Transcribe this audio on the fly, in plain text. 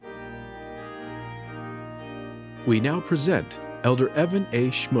We now present Elder Evan A.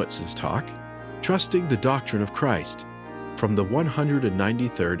 Schmutz's talk, Trusting the Doctrine of Christ, from the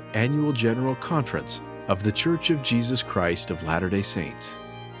 193rd Annual General Conference of The Church of Jesus Christ of Latter-day Saints.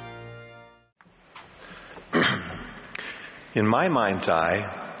 In my mind's eye,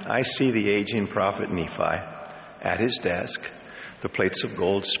 I see the aging prophet Nephi at his desk, the plates of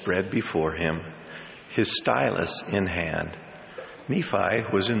gold spread before him, his stylus in hand. Nephi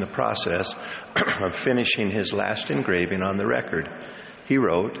was in the process of finishing his last engraving on the record. He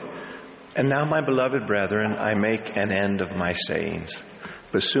wrote, "And now, my beloved brethren, I make an end of my sayings."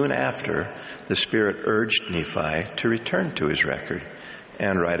 But soon after, the Spirit urged Nephi to return to his record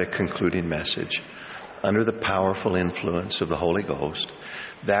and write a concluding message. Under the powerful influence of the Holy Ghost,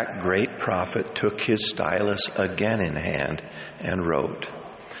 that great prophet took his stylus again in hand and wrote,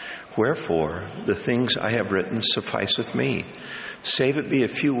 "Wherefore the things I have written sufficeth me, save it be a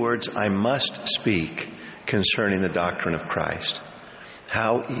few words I must speak concerning the doctrine of Christ."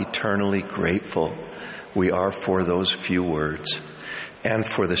 How eternally grateful we are for those few words and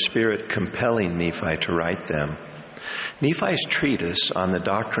for the Spirit compelling Nephi to write them. Nephi's treatise on the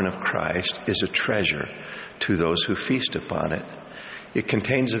doctrine of Christ is a treasure to those who feast upon it. It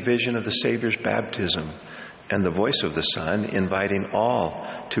contains a vision of the Savior's baptism and the voice of the Son inviting all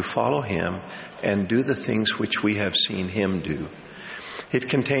to follow him and do the things which we have seen him do. It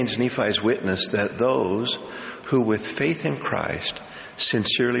contains Nephi's witness that those who with faith in Christ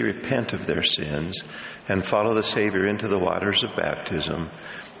sincerely repent of their sins and follow the Savior into the waters of baptism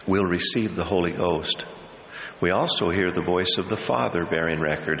will receive the Holy Ghost. We also hear the voice of the Father bearing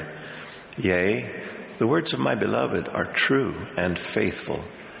record. "Yea, the words of my beloved are true and faithful.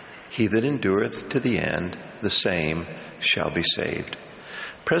 He that endureth to the end, the same shall be saved."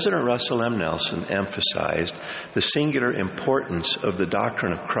 President Russell M. Nelson emphasized the singular importance of the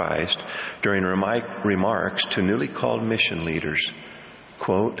doctrine of Christ during remarks to newly called mission leaders.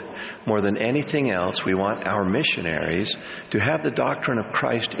 Quote, "More than anything else, we want our missionaries to have the doctrine of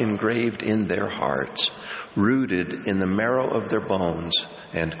Christ engraved in their hearts, rooted in the marrow of their bones."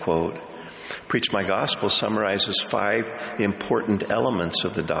 End quote. Preach My Gospel summarizes 5 important elements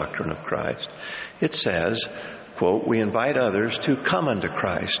of the doctrine of Christ. It says, quote, "We invite others to come unto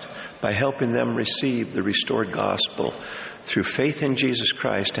Christ by helping them receive the restored gospel through faith in Jesus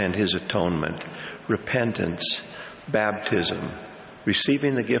Christ and his atonement, repentance, baptism,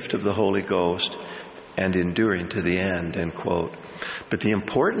 receiving the gift of the Holy Ghost, and enduring to the end," end quote. But the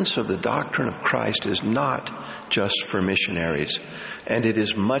importance of the doctrine of Christ is not just for missionaries, and it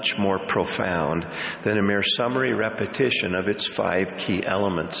is much more profound than a mere summary repetition of its 5 key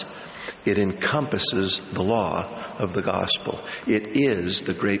elements. It encompasses the law of the gospel. It is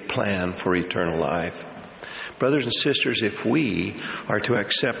the great plan for eternal life. Brothers and sisters, if we are to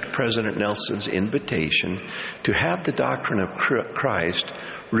accept President Nelson's invitation to have the doctrine of Christ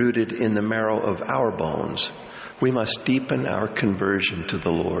rooted in the marrow of our bones, we must deepen our conversion to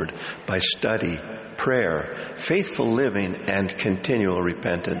the Lord by study, prayer, faithful living, and continual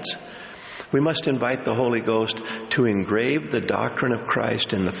repentance. We must invite the Holy Ghost to engrave the doctrine of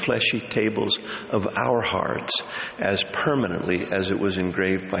Christ in the fleshy tables of our hearts as permanently as it was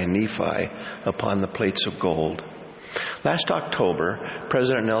engraved by Nephi upon the plates of gold. Last October,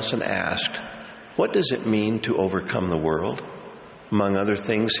 President Nelson asked, "What does it mean to overcome the world?" Among other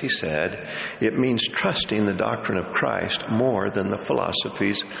things, he said, "It means trusting the doctrine of Christ more than the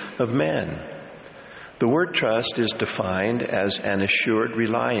philosophies of men." The word trust is defined as an assured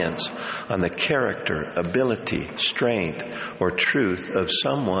reliance on the character, ability, strength, or truth of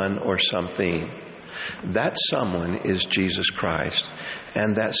someone or something. That someone is Jesus Christ,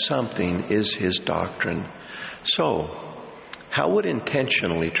 and that something is his doctrine. So, how would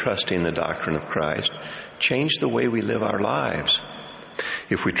intentionally trusting the doctrine of Christ change the way we live our lives?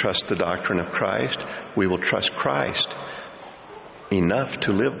 If we trust the doctrine of Christ, we will trust Christ enough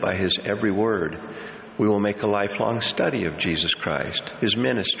to live by his every word. We will make a lifelong study of Jesus Christ, his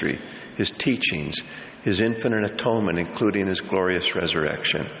ministry, his teachings, his infinite atonement, including his glorious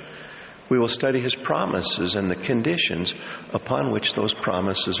resurrection. We will study his promises and the conditions upon which those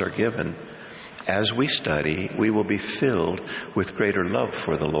promises are given. As we study, we will be filled with greater love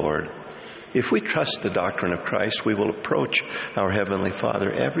for the Lord. If we trust the doctrine of Christ, we will approach our Heavenly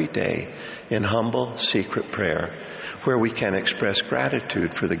Father every day in humble, secret prayer, where we can express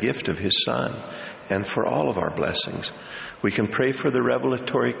gratitude for the gift of his Son and for all of our blessings. We can pray for the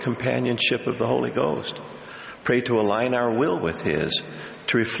revelatory companionship of the Holy Ghost, pray to align our will with his,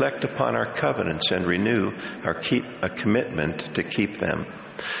 to reflect upon our covenants and renew a commitment to keep them.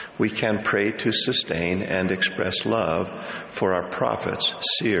 We can pray to sustain and express love for our prophets,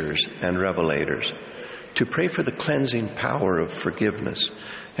 seers, and revelators. to pray for the cleansing power of forgiveness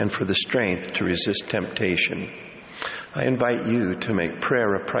and for the strength to resist temptation. I invite you to make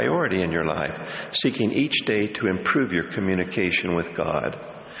prayer a priority in your life, seeking each day to improve your communication with God.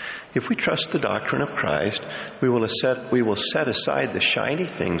 If we trust the doctrine of Christ, we will set aside the shiny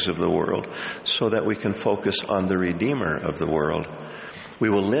things of the world so that we can focus on the Redeemer of the world. We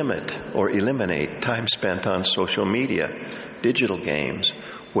will limit or eliminate time spent on social media, digital games,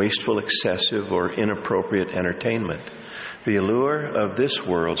 wasteful, excessive, or inappropriate entertainment, the allure of this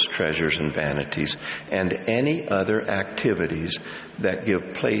world's treasures and vanities, and any other activities that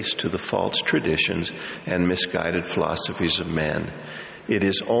give place to the false traditions and misguided philosophies of men. It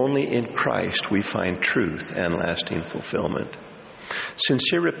is only in Christ we find truth and lasting fulfillment.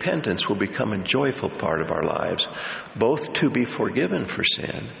 Sincere repentance will become a joyful part of our lives, both to be forgiven for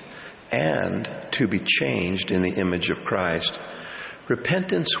sin and to be changed in the image of Christ.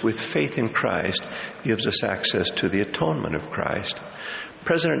 Repentance with faith in Christ gives us access to the atonement of Christ.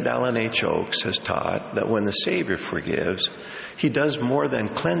 President Dallin H. Oaks has taught that when the Savior forgives, he does more than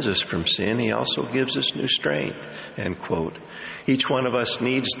cleanse us from sin, he also gives us new strength, end quote. Each one of us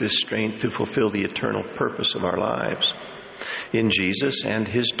needs this strength to fulfill the eternal purpose of our lives. In Jesus and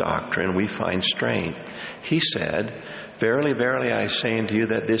his doctrine, we find strength. He said, "Verily, verily, I say unto you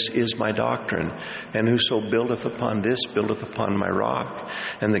that this is my doctrine, and whoso buildeth upon this buildeth upon my rock,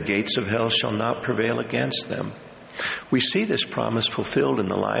 and the gates of hell shall not prevail against them." We see this promise fulfilled in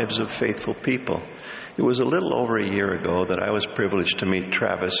the lives of faithful people. It was a little over a year ago that I was privileged to meet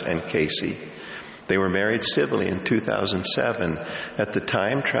Travis and Casey. They were married civilly in 2007. At the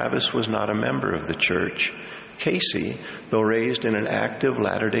time, Travis was not a member of the church. Casey, though raised in an active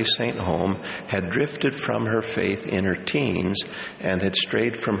Latter-day Saint home, had drifted from her faith in her teens and had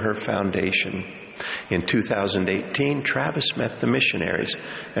strayed from her foundation. In 2018, Travis met the missionaries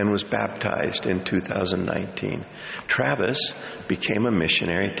and was baptized in 2019. Travis became a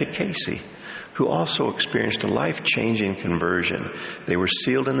missionary to Casey, who also experienced a life-changing conversion. They were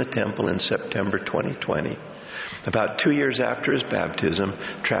sealed in the temple in September 2020. About 2 years after his baptism,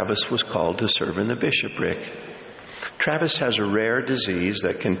 Travis was called to serve in the bishopric. Travis has a rare disease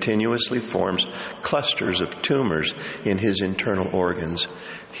that continuously forms clusters of tumors in his internal organs.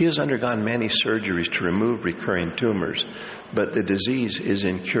 He has undergone many surgeries to remove recurring tumors, but the disease is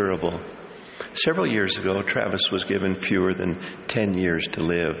incurable. Several years ago, Travis was given fewer than 10 years to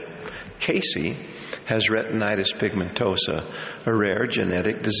live. Casey has retinitis pigmentosa, a rare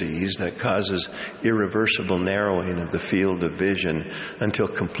genetic disease that causes irreversible narrowing of the field of vision until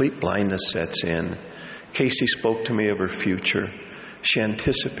complete blindness sets in. Casey spoke to me of her future. She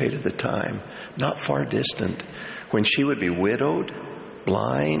anticipated the time, not far distant, when she would be widowed,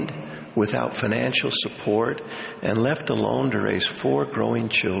 blind, without financial support, and left alone to raise 4 growing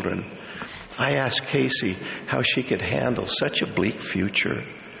children. I asked Casey how she could handle such a bleak future.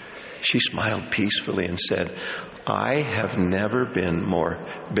 She smiled peacefully and said, "I have never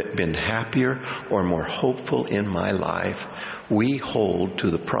been happier or more hopeful in my life. We hold to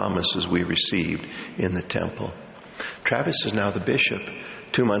the promises we received in the temple." Travis is now the bishop.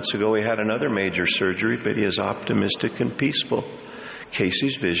 2 months ago, he had another major surgery, but he is optimistic and peaceful.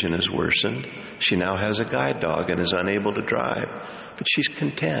 Casey's vision has worsened. She now has a guide dog and is unable to drive, but she's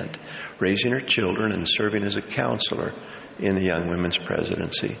content, raising her children and serving as a counselor in the Young Women's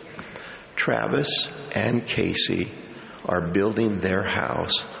Presidency. Travis and Casey are building their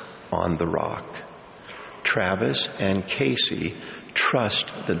house on the rock. Travis and Casey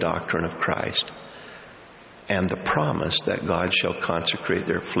trust the doctrine of Christ and the promise that God shall consecrate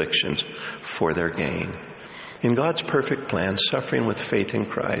their afflictions for their gain. In God's perfect plan, suffering with faith in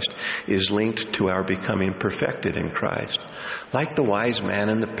Christ is linked to our becoming perfected in Christ. Like the wise man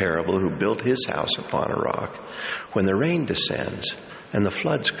in the parable who built his house upon a rock, when the rain descends and the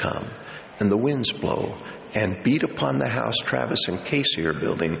floods come and the winds blow and beat upon the house Travis and Casey are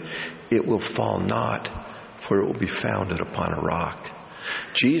building, it will fall not, for it will be founded upon a rock.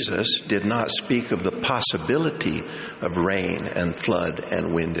 Jesus did not speak of the possibility of rain and flood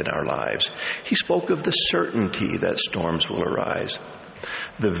and wind in our lives. He spoke of the certainty that storms will arise.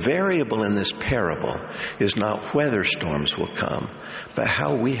 The variable in this parable is not whether storms will come, but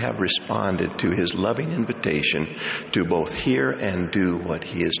how we have responded to his loving invitation to both hear and do what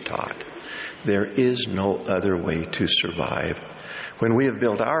he has taught. There is no other way to survive. When we have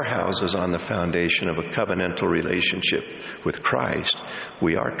built our houses on the foundation of a covenantal relationship with Christ,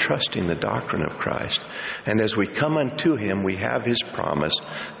 we are trusting the doctrine of Christ. And as we come unto him, we have his promise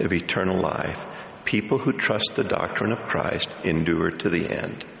of eternal life. People who trust the doctrine of Christ endure to the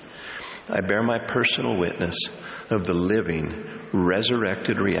end. I bear my personal witness of the living,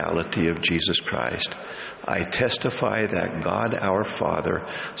 resurrected reality of Jesus Christ. I testify that God our Father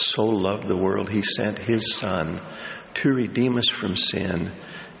so loved the world he sent his Son to redeem us from sin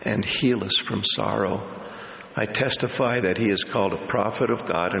and heal us from sorrow. I testify that he is called a prophet of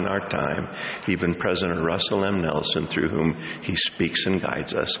God in our time, even President Russell M. Nelson, through whom he speaks and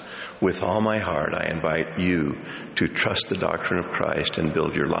guides us. With all my heart, I invite you to trust the doctrine of Christ and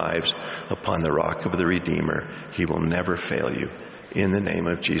build your lives upon the rock of the Redeemer. He will never fail you. In the name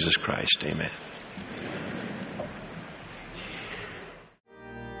of Jesus Christ, amen.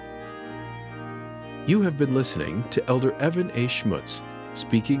 You have been listening to Elder Evan A. Schmutz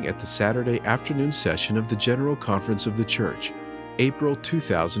speaking at the Saturday afternoon session of the General Conference of the Church, April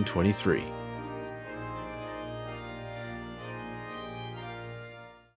 2023.